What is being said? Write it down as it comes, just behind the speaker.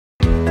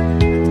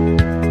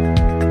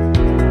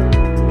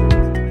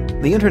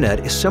The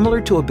internet is similar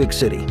to a big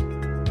city.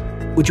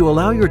 Would you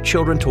allow your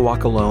children to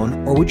walk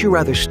alone, or would you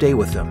rather stay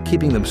with them,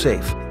 keeping them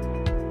safe?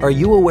 Are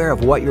you aware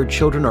of what your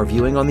children are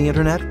viewing on the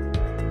internet?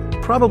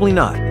 Probably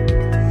not.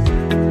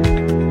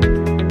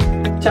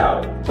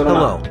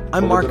 Hello,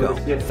 I'm Marco,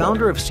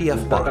 founder of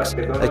CF Box,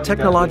 a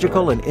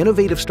technological and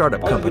innovative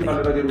startup company.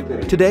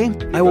 Today,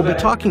 I will be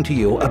talking to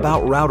you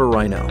about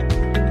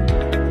Routerhino.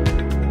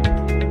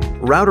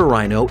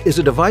 Routerhino is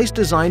a device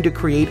designed to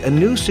create a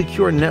new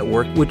secure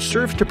network which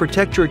serves to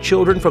protect your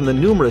children from the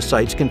numerous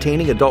sites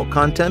containing adult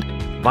content,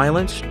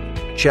 violence,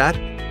 chat,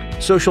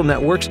 social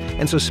networks,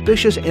 and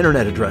suspicious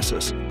internet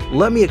addresses.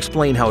 Let me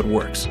explain how it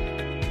works.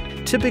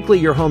 Typically,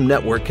 your home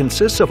network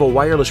consists of a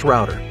wireless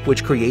router,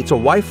 which creates a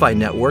Wi-Fi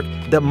network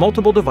that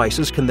multiple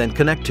devices can then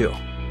connect to.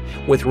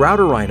 With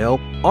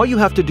Routerhino, all you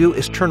have to do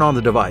is turn on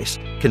the device,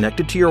 connect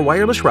it to your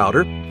wireless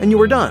router, and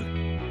you are done.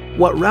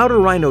 What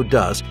Routerhino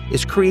does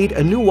is create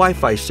a new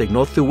Wi-Fi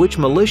signal through which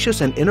malicious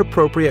and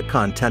inappropriate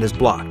content is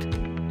blocked.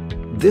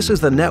 This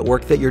is the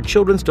network that your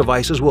children's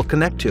devices will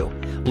connect to,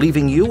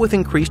 leaving you with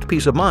increased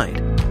peace of mind.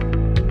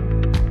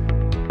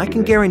 I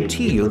can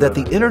guarantee you that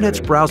the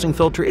internet's browsing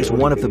filter is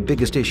one of the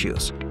biggest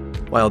issues.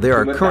 While there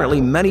are currently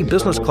many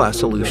business-class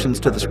solutions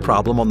to this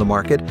problem on the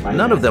market,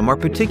 none of them are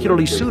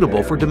particularly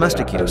suitable for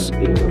domestic use.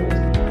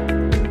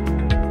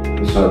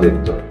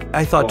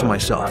 I thought to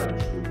myself,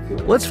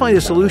 let's find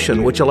a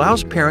solution which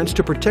allows parents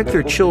to protect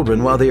their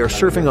children while they are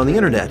surfing on the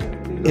internet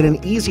in an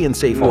easy and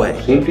safe way.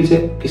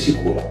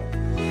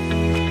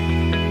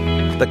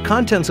 The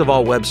contents of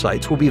all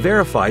websites will be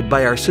verified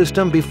by our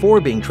system before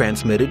being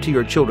transmitted to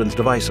your children's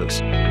devices.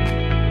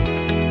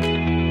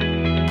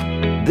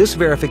 This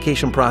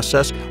verification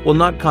process will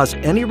not cause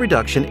any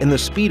reduction in the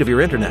speed of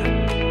your internet.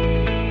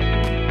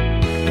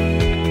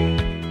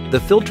 The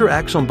filter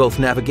acts on both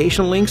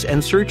navigation links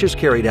and searches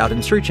carried out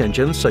in search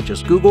engines such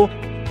as Google,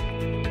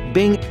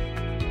 Bing,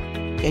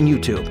 and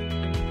YouTube.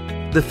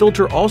 The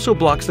filter also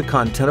blocks the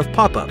content of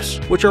pop-ups,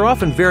 which are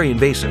often very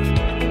invasive.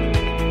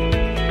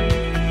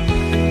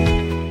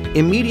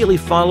 Immediately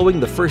following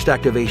the first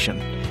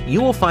activation, you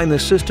will find the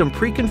system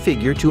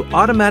pre-configured to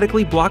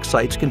automatically block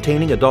sites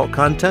containing adult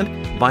content,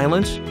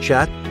 violence,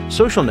 chat,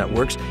 social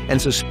networks,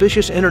 and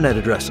suspicious internet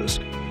addresses.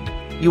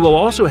 You will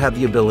also have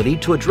the ability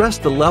to address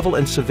the level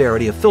and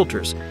severity of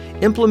filters,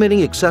 implementing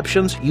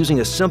exceptions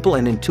using a simple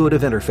and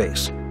intuitive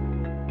interface.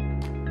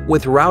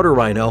 With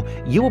Routerhino,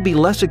 you will be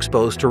less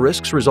exposed to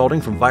risks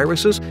resulting from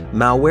viruses,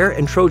 malware,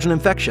 and Trojan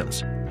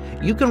infections.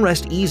 You can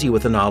rest easy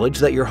with the knowledge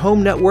that your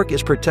home network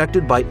is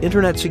protected by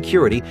internet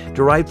security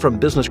derived from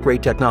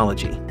business-grade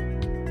technology.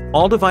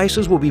 All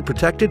devices will be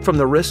protected from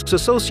the risks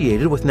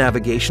associated with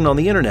navigation on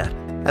the internet,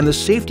 and the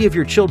safety of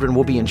your children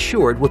will be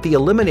ensured with the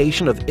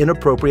elimination of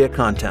inappropriate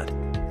content.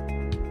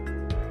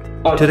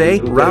 Today,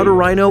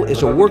 Routerhino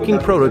is a working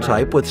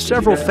prototype with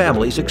several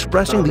families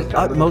expressing the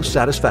utmost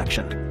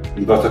satisfaction.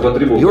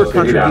 Your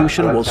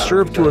contribution will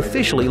serve to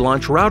officially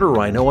launch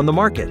Routerhino on the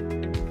market.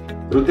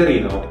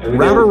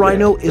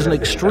 Routerhino is an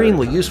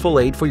extremely useful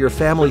aid for your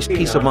family's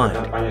peace of mind.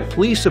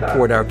 Please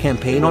support our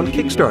campaign on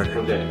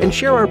Kickstarter and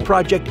share our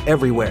project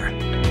everywhere.